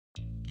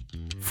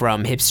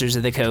From Hipsters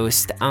of the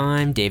Coast,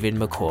 I'm David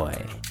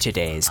McCoy.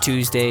 Today is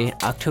Tuesday,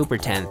 October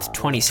 10th,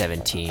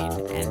 2017,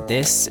 and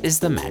this is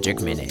the Magic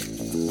Minute.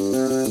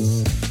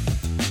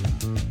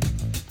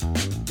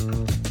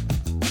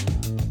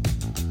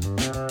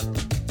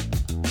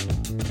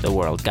 The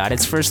world got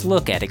its first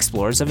look at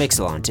Explorers of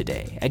Ixalan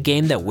today, a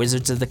game that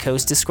Wizards of the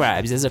Coast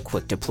describes as a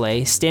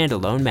quick-to-play,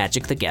 standalone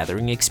Magic the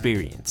Gathering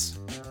experience.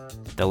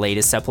 The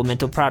latest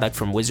supplemental product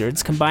from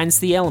Wizards combines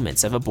the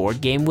elements of a board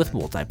game with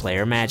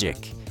multiplayer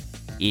Magic.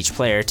 Each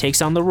player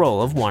takes on the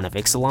role of one of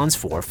Ixalan's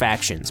 4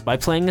 factions by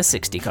playing a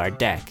 60-card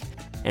deck,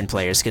 and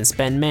players can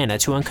spend mana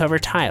to uncover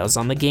tiles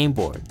on the game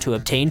board to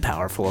obtain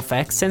powerful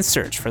effects and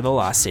search for the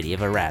lost city of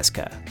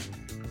Erasca.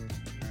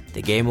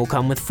 The game will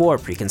come with 4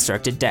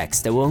 pre-constructed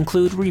decks that will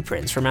include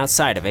reprints from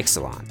outside of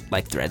Ixalan,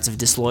 like Threads of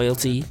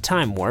Disloyalty,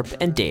 Time Warp,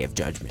 and Day of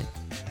Judgment.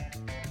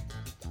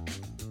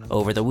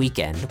 Over the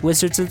weekend,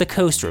 Wizards of the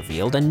Coast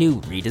revealed a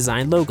new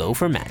redesigned logo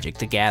for Magic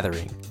the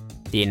Gathering.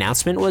 The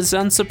announcement was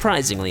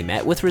unsurprisingly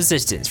met with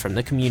resistance from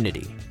the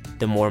community.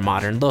 The more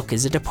modern look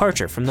is a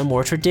departure from the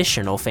more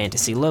traditional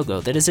fantasy logo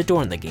that has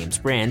adorned the game's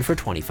brand for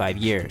 25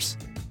 years.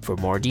 For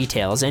more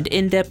details and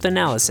in-depth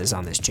analysis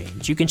on this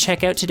change, you can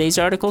check out today's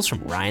articles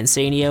from Ryan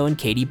Sanio and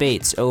Katie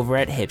Bates over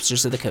at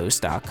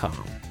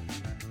hipstersofthecoast.com.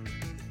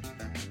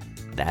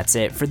 That's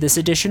it for this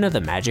edition of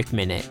the Magic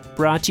Minute,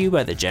 brought to you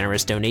by the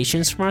generous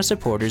donations from our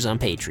supporters on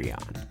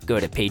Patreon.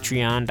 Go to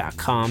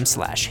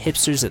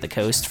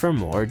patreon.com/hipstersofthecoast for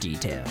more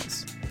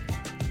details.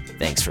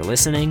 Thanks for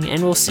listening,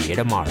 and we'll see you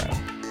tomorrow.